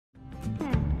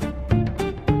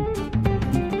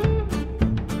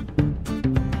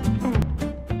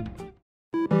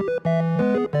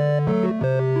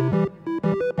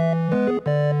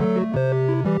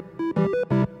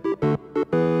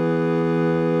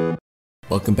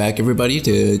Welcome back, everybody,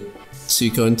 to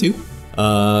Suikoden 2.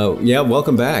 Yeah,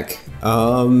 welcome back.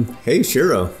 Hey,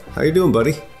 Shiro. How you doing,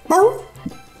 buddy?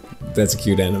 That's a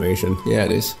cute animation. Yeah,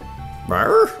 it is.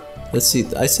 Let's see.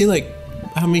 I see, like,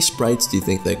 how many sprites do you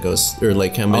think that goes? Or,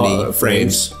 like, how many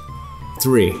frames?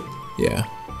 3. Yeah.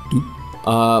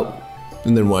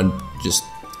 And then one just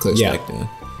clicks back down.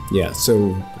 Yeah,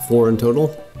 so 4 in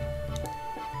total.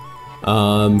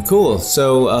 Cool.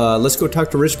 So, let's go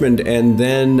talk to Richmond, and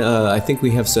then, I think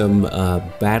we have some,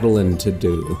 battling to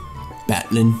do.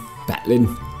 Battling?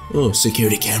 Oh,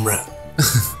 security camera.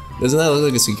 Doesn't that look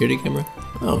like a security camera?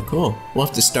 Oh, cool. We'll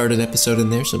have to start an episode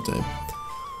in there sometime.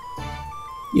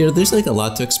 You know, there's like a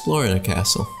lot to explore in a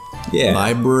castle. Yeah.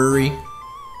 Library.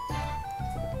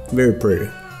 Very pretty.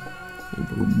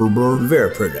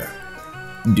 Very pretty.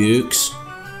 Dukes.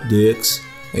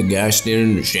 A guy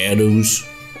standing in the shadows.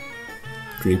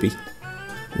 Creepy.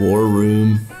 War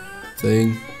room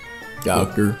thing.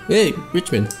 Doctor. Hey,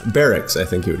 Richmond. Barracks, I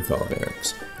think you would call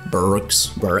it.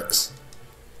 Barracks.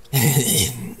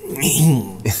 He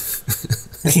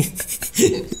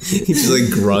just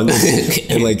like grunts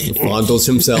and like fondles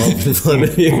himself in front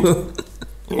of you.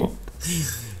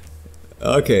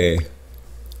 Okay.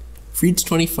 Freed's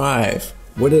 25.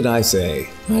 What did I say?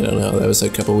 I don't know. That was a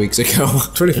couple weeks ago.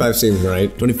 25 seems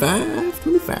right. 25.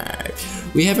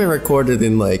 We haven't recorded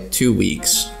in like 2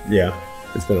 weeks. Yeah,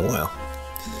 it's been a while.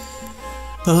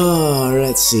 Oh,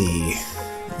 let's see.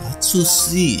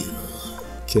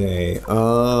 Okay,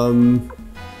 Oh,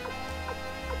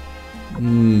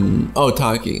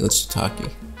 Taki. Let's do Taki.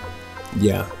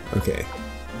 Yeah, okay.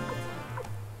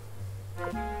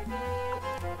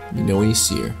 You know when you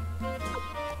see her.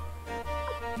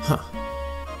 Huh.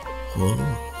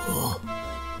 Oh.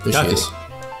 There she is.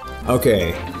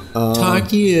 Okay.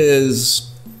 Taki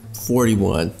is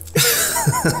 41.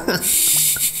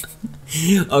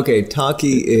 Okay,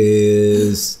 Taki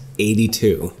is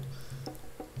 82.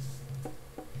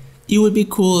 It would be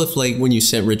cool if, like, when you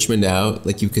sent Richmond out,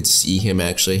 like, you could see him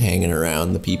actually hanging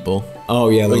around the people. Oh,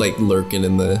 yeah. Or, like, lurking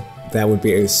in the... That would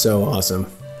be so awesome.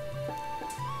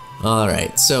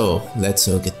 Alright, so, let's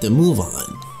get the move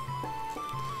on.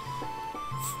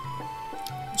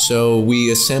 So,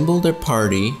 we assembled our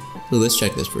party. Oh, let's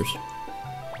check this first.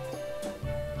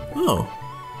 Oh.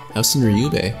 House in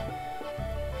Ryube.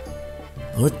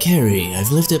 Lord Carrie, I've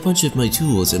left a bunch of my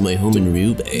tools at my home in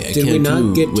Ryube. I can't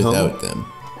do without them.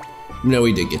 No,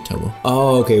 we did get Tomo.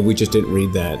 Oh, okay, we just didn't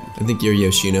read that. I think you're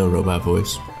Yoshino, robot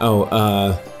voice. Oh,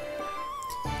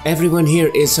 everyone here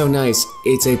is so nice.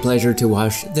 It's a pleasure to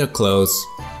wash their clothes.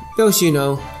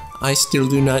 Yoshino. I still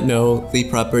do not know the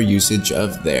proper usage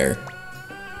of there.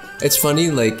 It's funny,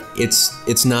 like,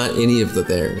 it's not any of the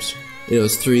theirs. You know,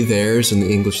 it's 3 theirs in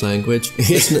the English language.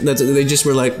 They just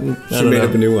were like, She made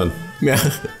up a new one. Yeah.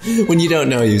 When you don't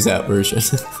know, use that version.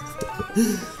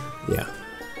 Yeah.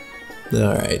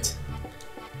 Alright.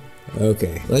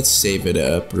 Okay. Let's save it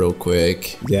up real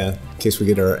quick. Yeah, in case we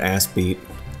get our ass beat.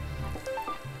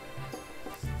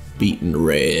 Beaten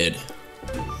red.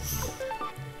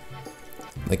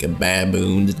 Like a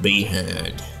baboon's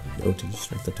behind. Oh, did you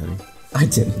start the time? I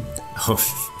didn't. Oh.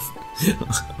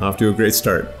 Off to a great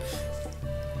start.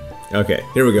 Okay,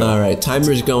 here we go. Alright,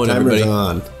 timer's going, Timer's everybody.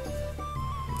 on.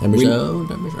 Timer's on.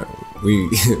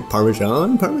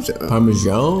 Parmesan?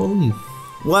 Parmesan.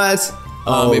 What?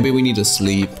 Maybe we need to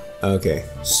sleep. Okay.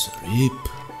 Sleep.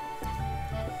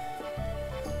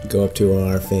 Go up to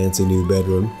our fancy new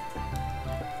bedroom.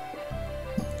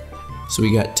 So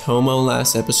we got Tomo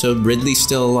last episode. Ridley's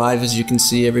still alive, as you can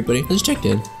see, everybody. Let's check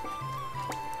in.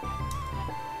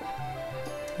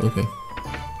 Okay.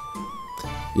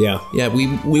 Yeah. Yeah,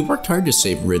 we worked hard to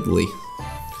save Ridley.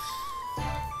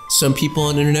 Some people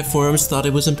on internet forums thought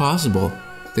it was impossible.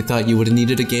 They thought you would have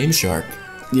needed a Game Shark.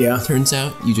 Yeah. Turns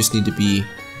out you just need to be, you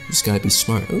just gotta be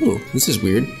smart. Ooh, this is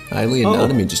weird. Eileen and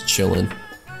Nanami just chilling.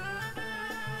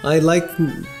 I like...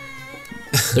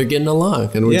 They're getting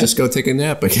along, and we'll just go take a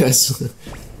nap, I guess.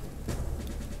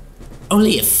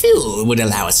 Only a fool would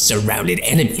allow a surrounded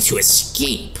enemy to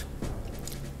escape.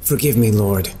 Forgive me,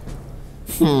 Lord.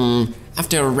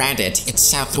 After Radit, it's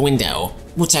South Window.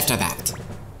 What's after that?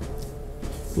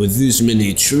 With this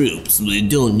many troops, we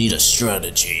don't need a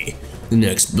strategy. The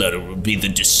next battle will be the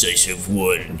decisive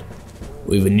one.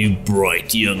 We have a new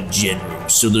bright young general,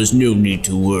 so there's no need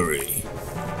to worry.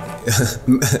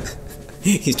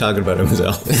 He's talking about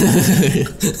himself.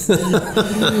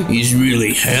 He's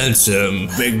really handsome,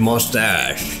 big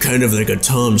mustache, kind of like a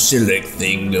Tom Selleck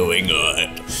thing going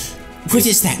on. What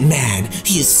is that man?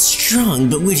 He is strong,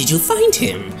 but where did you find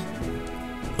him?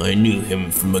 I knew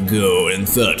him from ago and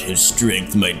thought his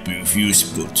strength might prove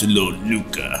useful to Lord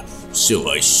Luca, so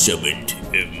I summoned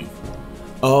him.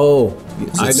 Oh,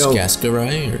 I Is it know.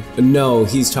 Skaskarai or? No,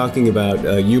 he's talking about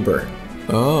Uber.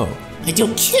 Oh. I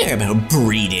don't care about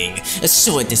breeding. A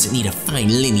sword doesn't need a fine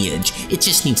lineage. It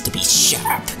just needs to be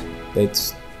sharp.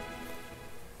 It's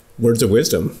words of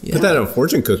wisdom. Yeah. Put that on a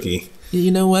fortune cookie.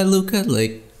 You know what, Luca?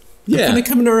 Like, Yeah. kind of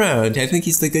coming around. I think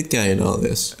he's the good guy in all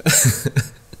this.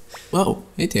 Whoa.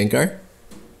 Hey, Tankar.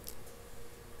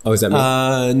 Oh, is that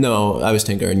me? No, I was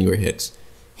Tankar and you were Hicks.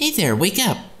 Hey there, wake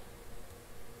up.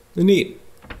 Neat.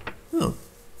 Oh.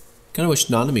 Kind of wish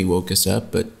Nanami woke us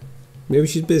up, but Maybe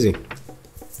she's busy.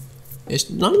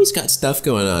 Nanami's got stuff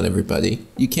going on, everybody.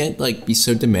 You can't, like, be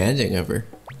so demanding of her.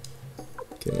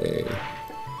 Okay.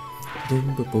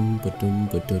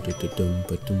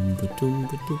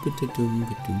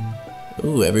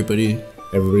 Ooh,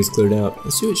 everybody's cleared out.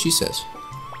 Let's see what she says.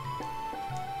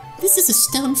 This is a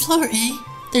stone floor, eh?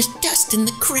 There's dust in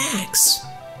the cracks.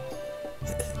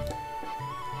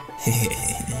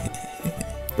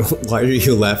 Why are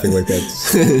you laughing like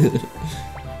that?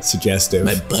 Suggestive.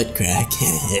 My butt crack.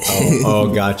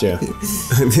 Oh, gotcha.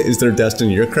 Is there dust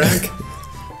in your crack?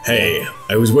 Hey,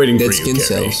 I was waiting Dead for skin you,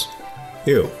 Carrie. cells.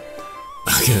 Ew.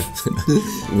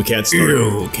 We can't start.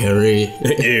 Ew, Carrie.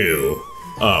 Ew.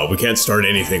 We can't start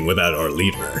anything without our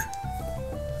leader.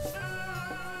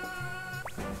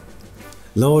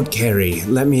 Lord Carey,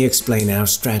 let me explain our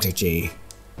strategy.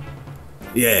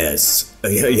 Yes.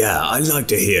 Yeah, I'd like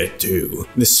to hear it too.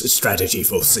 This strategy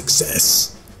for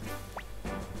success.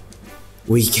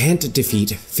 We can't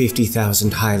defeat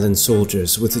 50,000 Highland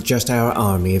soldiers with just our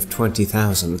army of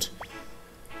 20,000.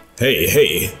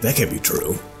 Hey, that can't be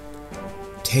true.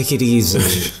 Take it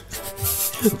easy.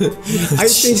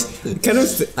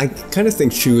 I kind of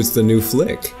think Shu is the new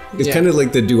Flick. It's Yeah. kind of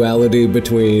like the duality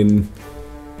between,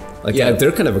 like, Yeah.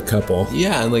 they're kind of a couple.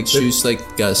 Yeah, and like Shu's like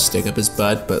got a stick up his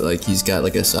butt, but like he's got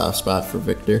like a soft spot for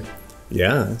Victor.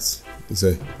 Yeah, it's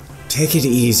a. Take it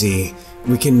easy.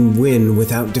 We can win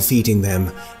without defeating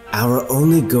them. Our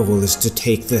only goal is to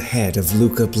take the head of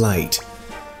Luca Blight.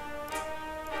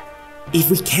 If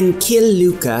we can kill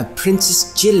Luca,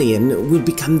 Princess Gillian will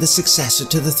become the successor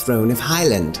to the throne of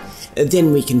Highland.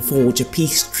 Then we can forge a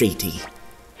peace treaty.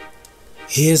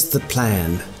 Here's the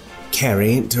plan.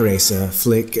 Carrie, Teresa,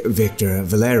 Flick, Victor,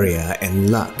 Valeria, and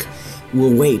Luck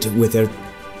will wait with their...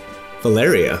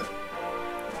 Valeria.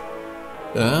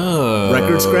 Oh.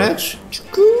 Record scratch?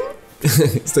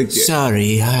 It's like.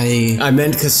 Sorry, I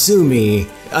meant Kasumi.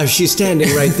 She's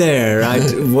standing right there. I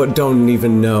don't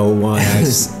even know why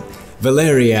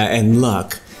Valeria and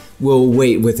Luck will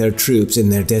wait with their troops in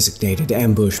their designated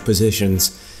ambush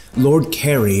positions. Lord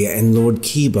Carey and Lord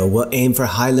Kiba will aim for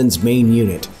Highland's main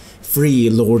unit, free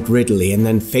Lord Ridley, and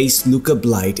then face Luca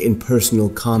Blight in personal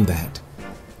combat.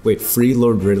 Wait, free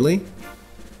Lord Ridley?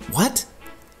 What?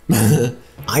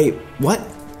 What?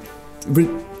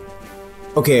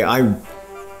 Okay, I'm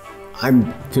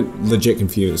legit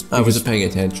confused. I wasn't paying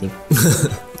attention.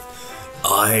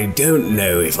 I don't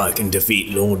know if I can defeat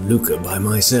Lord Luca by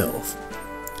myself.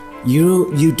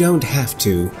 You don't have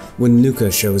to. When Luca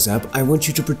shows up, I want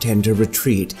you to pretend to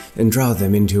retreat and draw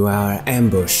them into our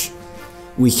ambush.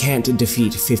 We can't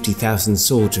defeat 50,000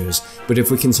 soldiers, but if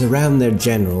we can surround their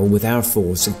general with our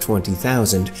force of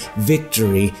 20,000,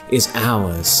 victory is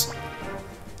ours.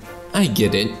 I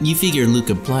get it. You figure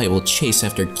Luca Blight will chase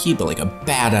after Kiba like a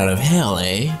bat out of hell,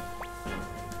 eh?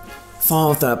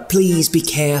 Father, please be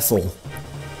careful.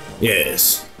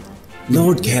 Yes.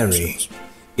 Lord Carey,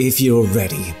 if you're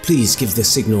ready, please give the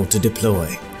signal to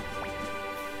deploy.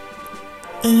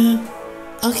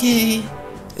 Okay.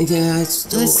 Yeah,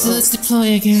 Let's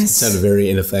deploy, I guess. Sounded very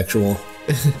ineffectual.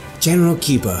 General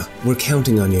Kiba, we're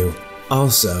counting on you.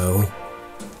 Also,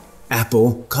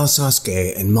 Apple,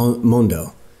 Kosasuke, and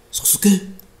Mondo. Sasuke?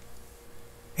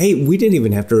 Hey, we didn't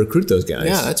even have to recruit those guys.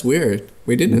 Yeah, that's weird.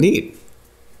 We didn't. Neat.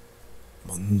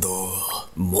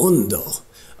 Mondo.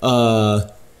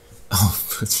 Oh,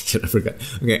 shit, I forgot.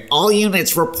 Okay. All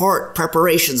units report.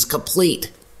 Preparations complete.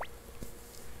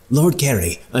 Lord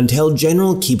Carey, until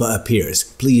General Kiba appears,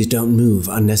 please don't move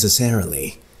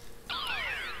unnecessarily.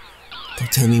 Don't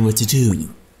tell me what to do,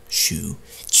 Shu.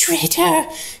 Traitor!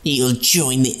 You'll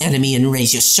join the enemy and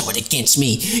raise your sword against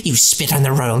me. You spit on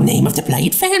the royal name of the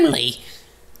Blight family.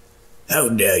 How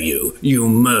dare you? You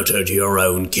murdered your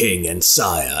own king and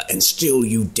sire, and still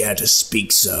you dare to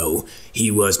speak so. He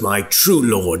was my true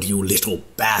lord, you little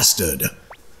bastard.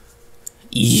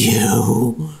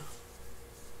 You...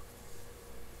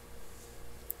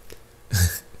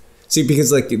 See,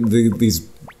 because like these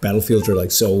battlefields are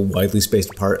like so widely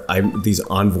spaced apart. These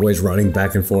envoys running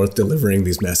back and forth delivering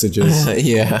these messages.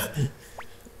 Yeah.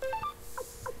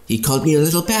 He called me a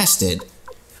little bastard.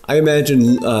 I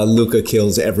imagine Luca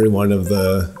kills every one of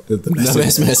the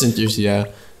messages. Messengers, yeah.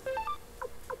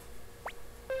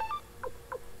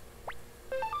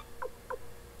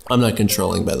 I'm not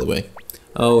controlling, by the way.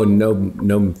 Oh,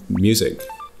 no music.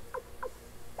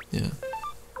 Yeah.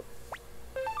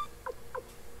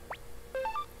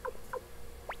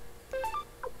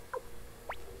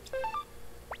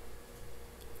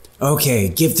 Okay,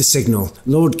 give the signal.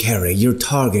 Lord Carey, your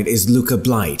target is Luca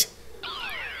Blight.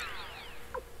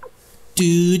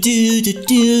 Do do do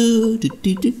do do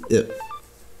do do. Yep.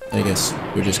 I guess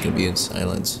we're just gonna be in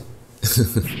silence.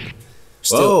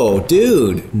 Whoa,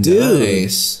 dude.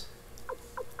 Nice.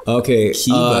 Okay,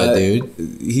 Kiba,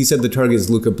 dude. He said the target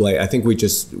is Luca Blight. I think we've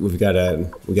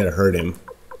gotta hurt him.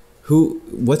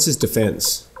 What's his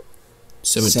defense?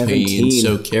 17.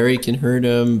 So Carrie can hurt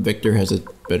him. Victor has a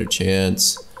better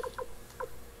chance.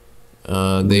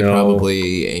 They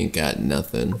probably ain't got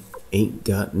nothing. Ain't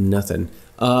got nothing.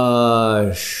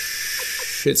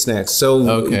 Shit snacks. So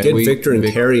Okay, get Victor and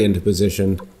Carrie into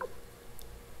position.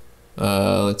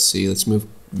 Let's see. Let's move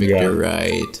Victor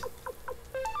right.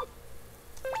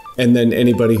 And then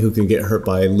anybody who can get hurt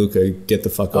by Luca, get the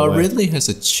fuck away. Ridley has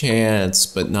a chance,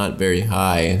 but not very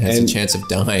high, and has a chance of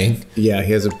dying. Yeah,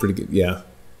 he has a pretty good. Yeah.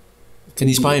 And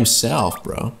he's by himself,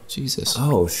 bro. Jesus.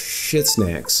 Oh, shit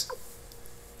snacks.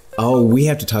 Oh, we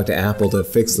have to talk to Apple to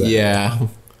fix that. Yeah.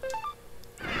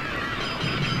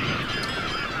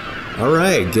 All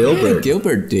right, Gilbert. Yeah,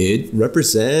 Gilbert, dude.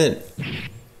 Represent.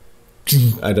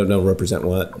 I don't know. Represent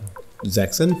what?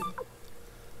 Zexon?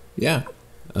 Yeah.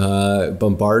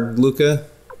 Bombard Luca?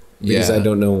 Because Yeah. I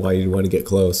don't know why you'd want to get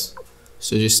close.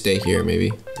 So just stay here,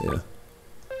 maybe. Yeah.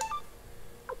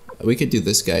 We could do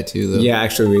this guy too, though. Yeah,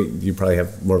 actually, you probably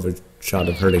have more of a shot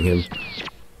of hurting him.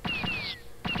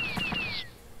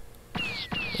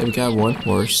 And we got one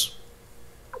horse.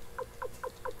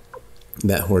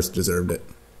 That horse deserved it.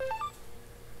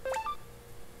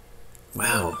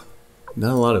 Wow.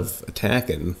 Not a lot of attack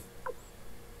in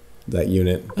that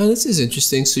unit. Oh, this is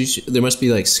interesting. So there must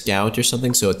be like scout or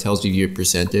something, so it tells you your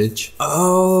percentage.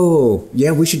 Oh,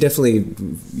 yeah, we should definitely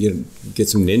get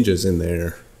some ninjas in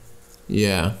there.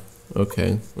 Yeah.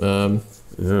 Okay.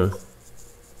 Yeah.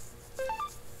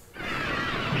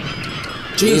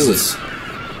 Jesus.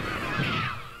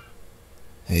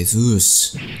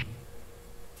 Jesus.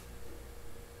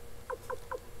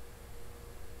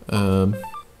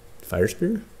 Fire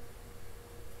spear?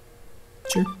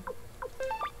 Sure.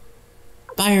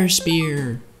 Fire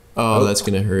spear. Oh, that's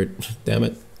gonna hurt. Damn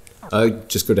it.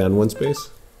 Just go down one space?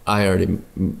 I already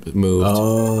moved.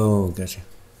 Oh, gotcha.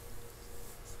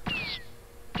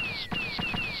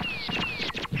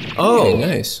 Oh, Hey,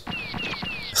 nice.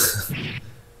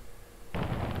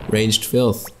 Ranged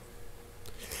filth.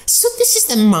 So this is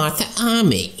the Martha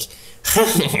army.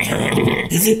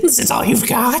 This is all you've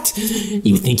got?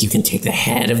 You think you can take the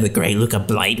head of the Grey Luca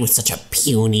Blight with such a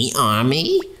puny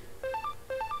army?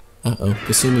 Uh-oh.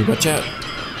 Kasumi, watch out.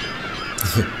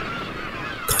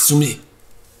 Kasumi.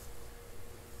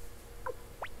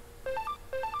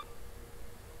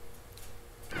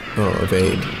 Oh,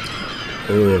 evade.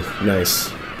 Oh,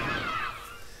 nice.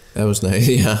 That was nice,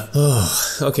 yeah.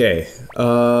 Okay.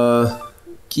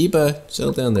 Kiba,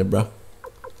 settle down there, bro.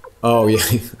 Oh, yeah.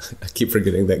 I keep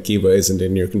forgetting that Kiba isn't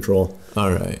in your control.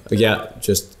 Alright. Yeah,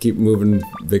 just keep moving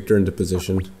Victor into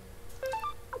position.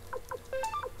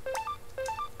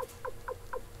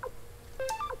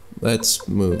 Let's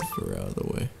move her out of the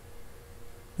way.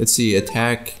 Let's see,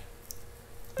 attack.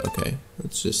 Okay,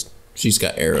 let's just... She's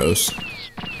got arrows.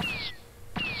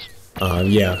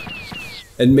 Yeah.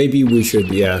 And maybe we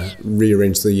should,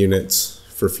 rearrange the units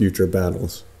for future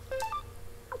battles.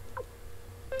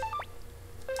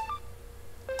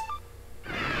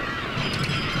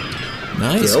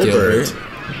 Nice, Gilbert.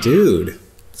 Dude.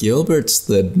 Gilbert's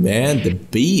the man to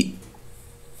beat.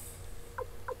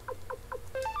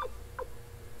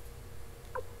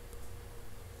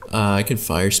 I could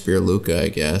fire spear Luca, I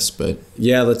guess, but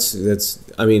Yeah,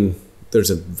 I mean,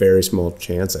 there's a very small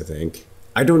chance, I think.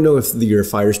 I don't know if your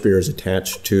fire spear is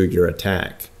attached to your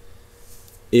attack.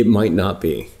 It might not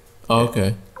be. oh,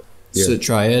 okay. Yeah. So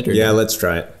try it, or Yeah, no? let's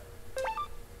try it.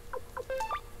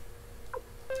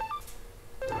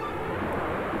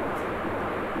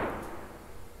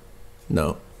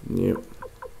 No. Yep.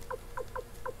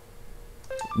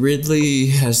 Ridley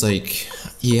has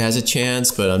he has a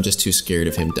chance, but I'm just too scared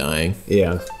of him dying.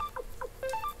 Yeah.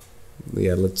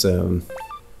 Yeah, let's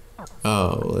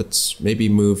Oh, let's maybe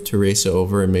move Teresa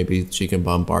over and maybe she can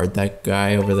bombard that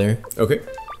guy over there. Okay.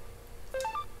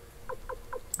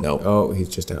 No. Oh, he's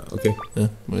just out. Okay.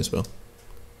 Might as well.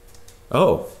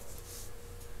 Oh.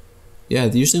 Yeah,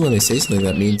 usually when they say something,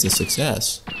 that means a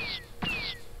success.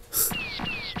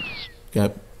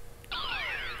 I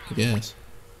guess.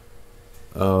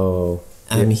 Oh.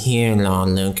 I'm here, Lord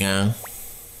Luca.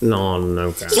 No,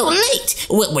 Luca. You're late!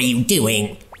 What were you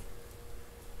doing?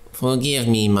 Forgive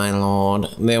me, my lord.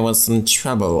 There was some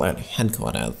trouble at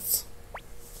headquarters.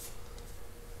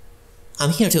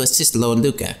 I'm here to assist Lord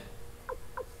Luca.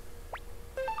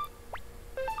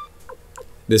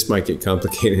 This might get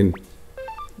complicated.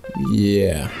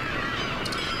 Yeah.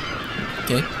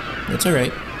 Okay, that's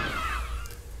alright.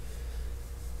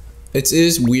 It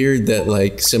is weird that,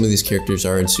 like, some of these characters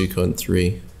are in Suikoden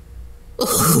 3.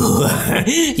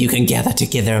 You can gather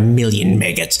together 1,000,000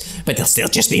 maggots, but they'll still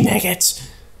just be maggots.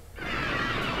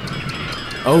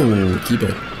 Oh, keep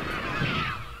it.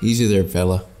 Easy there,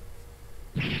 fella.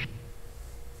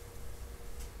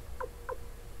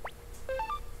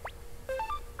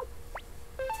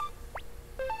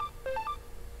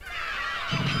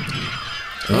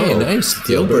 Hey, nice.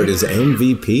 Gilbert is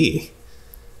MVP.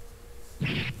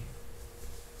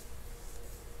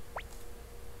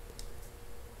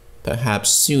 Perhaps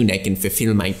soon I can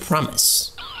fulfill my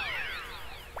promise.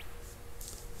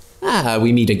 Ah,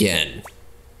 we meet again.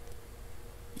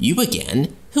 You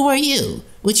again? Who are you?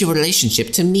 What's your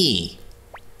relationship to me?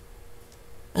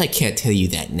 I can't tell you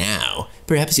that now.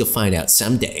 Perhaps you'll find out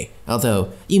someday.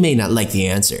 Although, you may not like the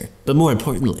answer. But more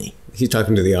importantly... He's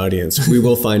talking to the audience. We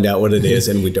will find out what it is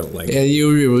and we don't like Yeah, it. you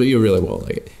really won't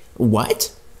like it.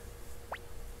 What?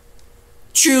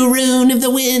 True Rune of the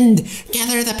Wind!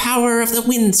 Gather the power of the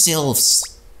Wind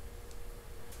Sylphs!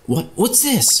 What's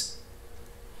this?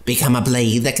 Become a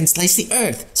blade that can slice the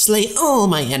earth, slay all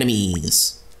my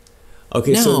enemies!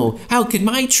 Okay, No, how could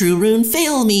my True Rune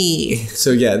fail me?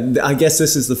 so yeah, I guess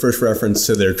this is the first reference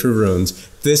to their true runes.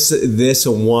 This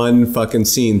one fucking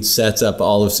scene sets up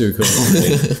all of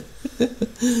Suikoden.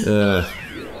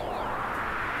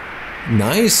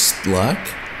 Nice, Luck.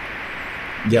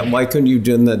 Yeah, why couldn't you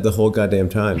done that the whole goddamn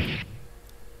time?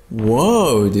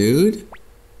 Whoa, dude.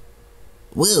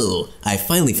 Whoa, I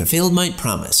finally fulfilled my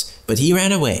promise, but he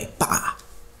ran away. Bah!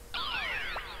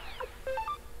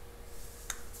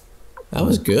 That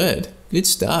was good. Good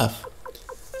stuff.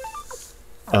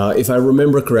 If I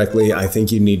remember correctly, I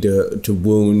think you need to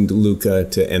wound Luca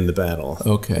to end the battle.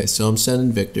 Okay, so I'm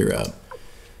sending Victor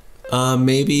up.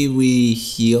 Maybe we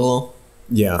heal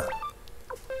Yeah.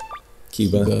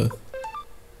 Kiba. the...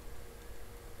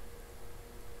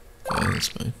 Okay, that's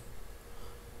fine.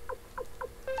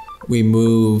 We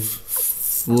move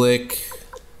Flick.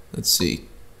 Let's see.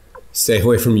 Stay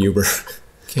away from Uber.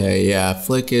 Okay, yeah,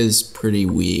 Flick is pretty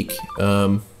weak.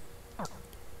 I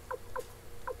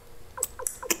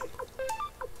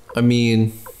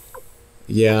mean,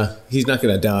 Yeah, he's not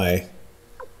gonna die.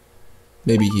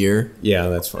 maybe here. Yeah,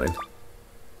 that's fine.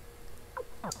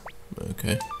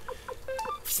 Okay.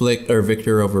 Flick or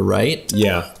Victor over right.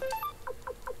 Yeah.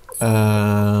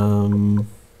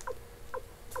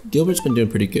 Gilbert's been doing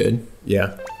pretty good.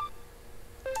 Yeah.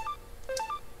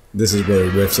 This is where he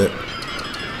whiffs it.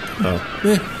 Oh.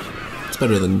 It's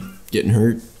better than getting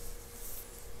hurt.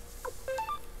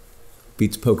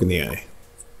 Beats poke in the eye.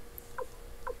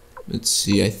 Let's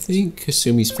see, I think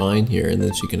Kasumi's fine here, and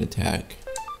then she can attack.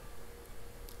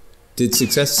 Did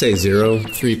success say 0?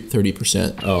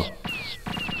 30%. Oh.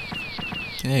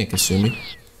 Hey, Kasumi.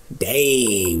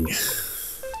 Dang.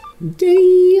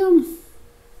 Damn.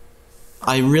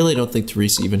 I really don't think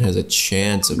Teresa even has a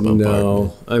chance of bombardment.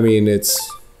 No, I mean, it's...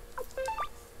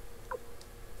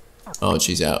 Oh,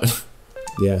 she's out.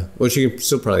 Yeah. Well, she can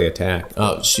still probably attack.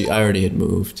 Oh, I already had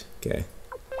moved. Okay.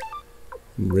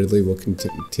 Ridley will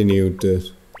continue to...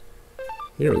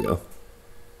 Here we go.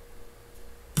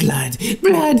 Blood,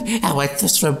 blood! How I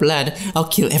thirst for blood! I'll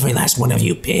kill every last one of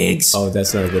you pigs! Oh,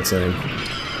 that's not a good sign.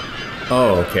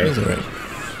 Oh, okay. That's alright.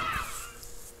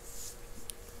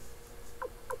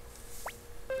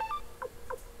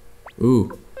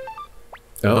 Ooh.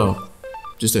 Oh.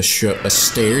 Just a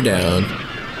stare down.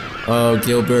 Oh,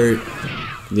 Gilbert.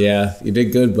 Yeah, you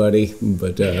did good, buddy.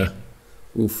 But,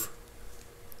 oof.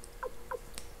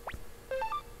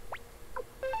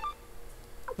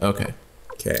 Okay.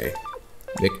 Okay.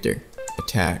 Victor.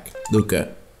 Attack.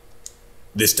 Luca.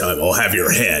 This time I'll have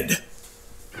your head.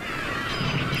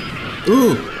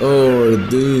 Ooh. Oh,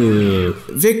 dude.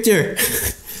 Victor!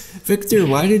 Victor,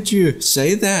 why did you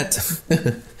say that?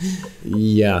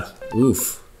 Yeah.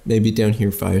 Oof. Maybe down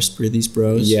here fire spray these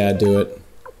bros? Yeah, do it.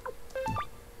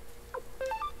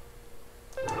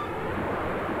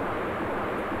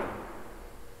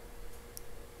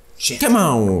 Come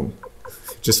on.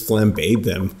 Just flambéed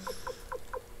them.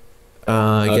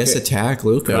 I guess Okay. attack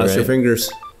Luca, Cross your right? fingers.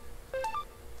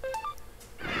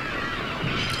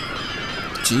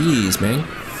 Jeez, man.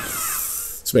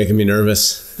 It's making me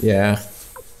nervous. Yeah.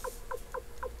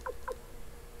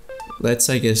 Let's,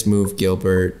 I guess, move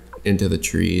Gilbert into the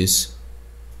trees.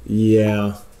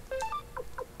 Yeah.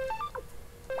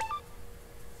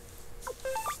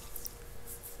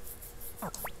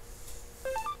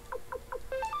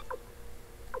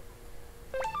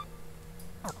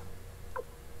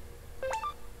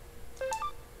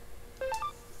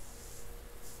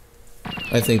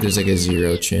 I think there's like a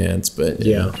 0 chance, but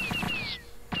Yeah.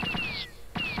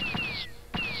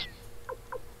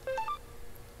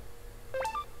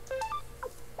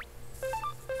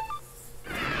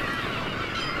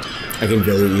 I can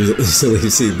very easily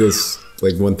see this,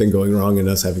 like, one thing going wrong and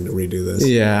us having to redo this.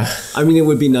 Yeah. I mean, it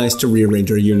would be nice to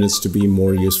rearrange our units to be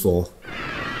more useful.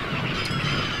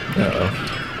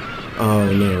 Uh-oh.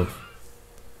 Oh, no.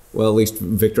 Well, at least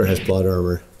Victor has plot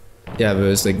armor. Yeah, but it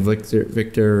was like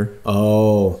Victor,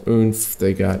 Oh. Oomph,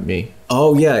 they got me.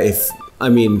 Oh, yeah, if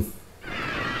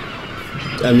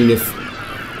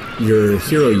your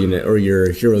hero unit or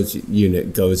your hero's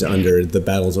unit goes under, the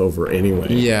battle's over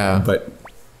anyway. Yeah. But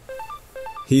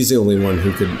he's the only one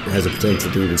who has a potential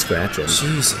to even scratch him.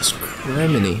 Jesus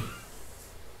criminy.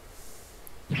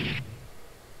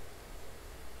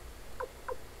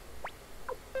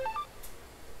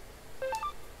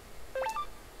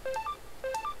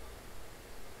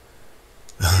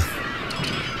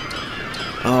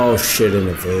 Oh, shit, and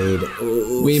evade.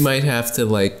 Ooh. We might have to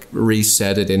like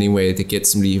reset it anyway to get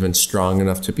somebody even strong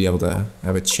enough to be able to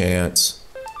have a chance.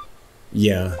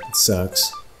 Yeah, it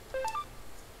sucks.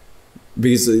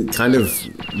 Because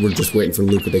we're just waiting for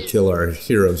Luca to kill our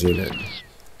hero's unit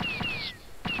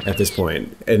at this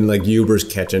point. And like Uber's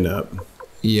catching up.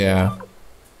 Yeah.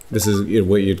 This is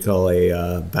what you'd call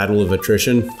a battle of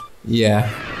attrition. Yeah.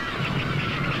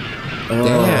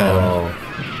 Oh.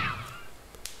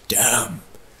 Damn.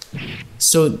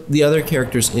 So the other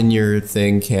characters in your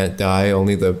thing can't die,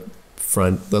 only the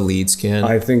leads can?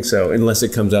 I think so, unless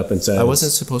it comes up and says... I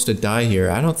wasn't supposed to die here.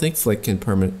 I don't think Flick can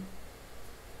permanent...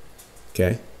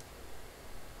 Okay.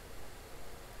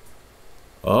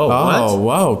 Oh, Oh, what?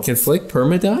 wow. Can Flick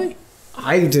perma-die?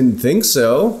 I didn't think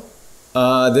so.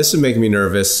 This is making me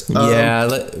nervous. Yeah,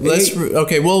 let's...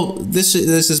 Okay, well, this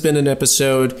has been an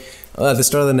episode. At the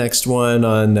start of the next one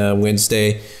on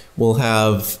Wednesday, we'll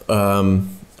have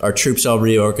our troops all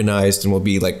reorganized and we'll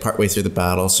be like partway through the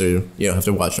battle, so you don't have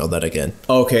to watch all that again.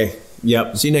 Okay,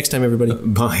 yep. See you next time, everybody.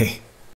 Bye.